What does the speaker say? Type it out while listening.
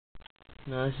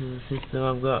Now this is the system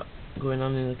I've got going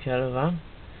on in the caravan.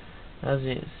 As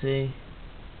you can see,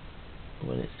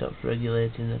 when it stops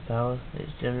regulating the power,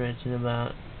 it's generating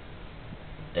about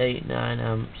 8-9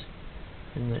 amps,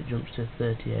 and it jumps to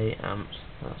 38 amps.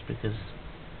 That's because,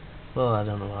 well, I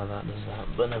don't know why that does that,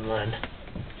 but never mind.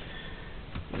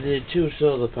 The two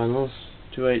solar panels,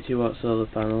 280 watt solar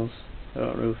panels, are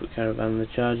on the roof of the caravan. They're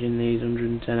charging these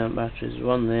 110 amp batteries. There's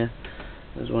one there,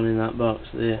 there's one in that box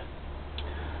there.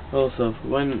 Also,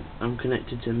 when I'm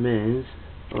connected to mains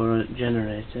or a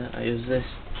generator, I use this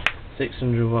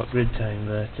 600 watt grid tie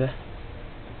inverter.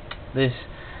 This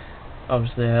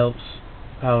obviously helps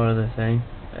power the thing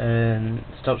and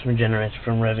stops my generator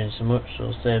from revving so much, so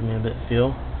it'll save me a bit of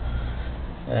fuel.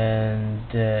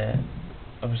 And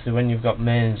obviously when you've got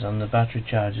mains on, the battery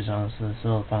charges on, so the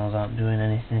solar panels aren't doing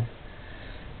anything.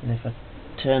 And if I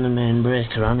turn the main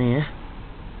breaker on here,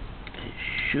 it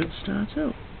should start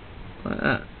up like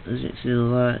that. As you can see, the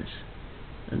lights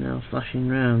are now flashing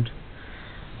round,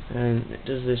 and it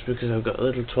does this because I've got a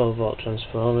little 12 volt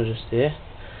transformer just here,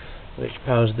 which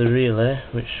powers the relay,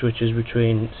 which switches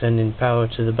between sending power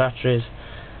to the batteries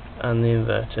and the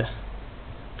inverter.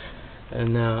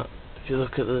 And now if you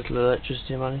look at the little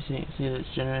electricity monitor, you can see that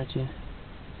it's generating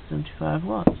 75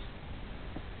 watts.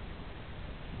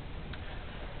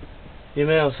 You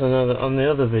may also know that on the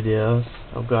other videos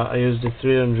I used a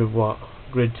 300 watt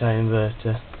grid tie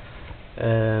inverter.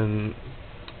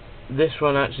 This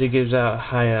one actually gives out a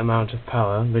higher amount of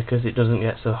power because it doesn't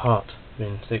get so hot.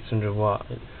 Being 600 watt,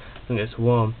 it doesn't get so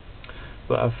warm.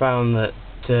 But I found that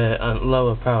at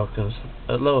lower power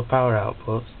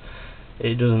outputs,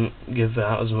 it doesn't give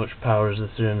out as much power as the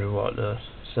 300 watt does.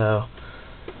 So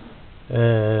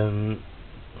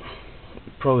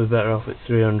probably better off with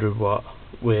 300 watt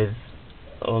with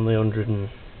only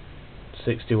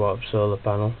 160 watt solar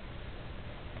panel.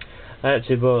 I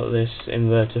actually bought this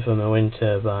inverter for my wind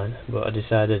turbine, but I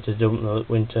decided to dump the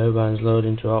wind turbine's load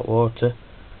into hot water,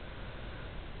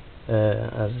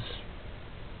 as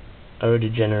I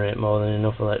already generate more than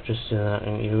enough electricity that I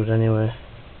can use anyway.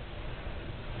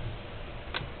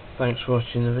 Thanks for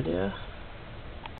watching the video.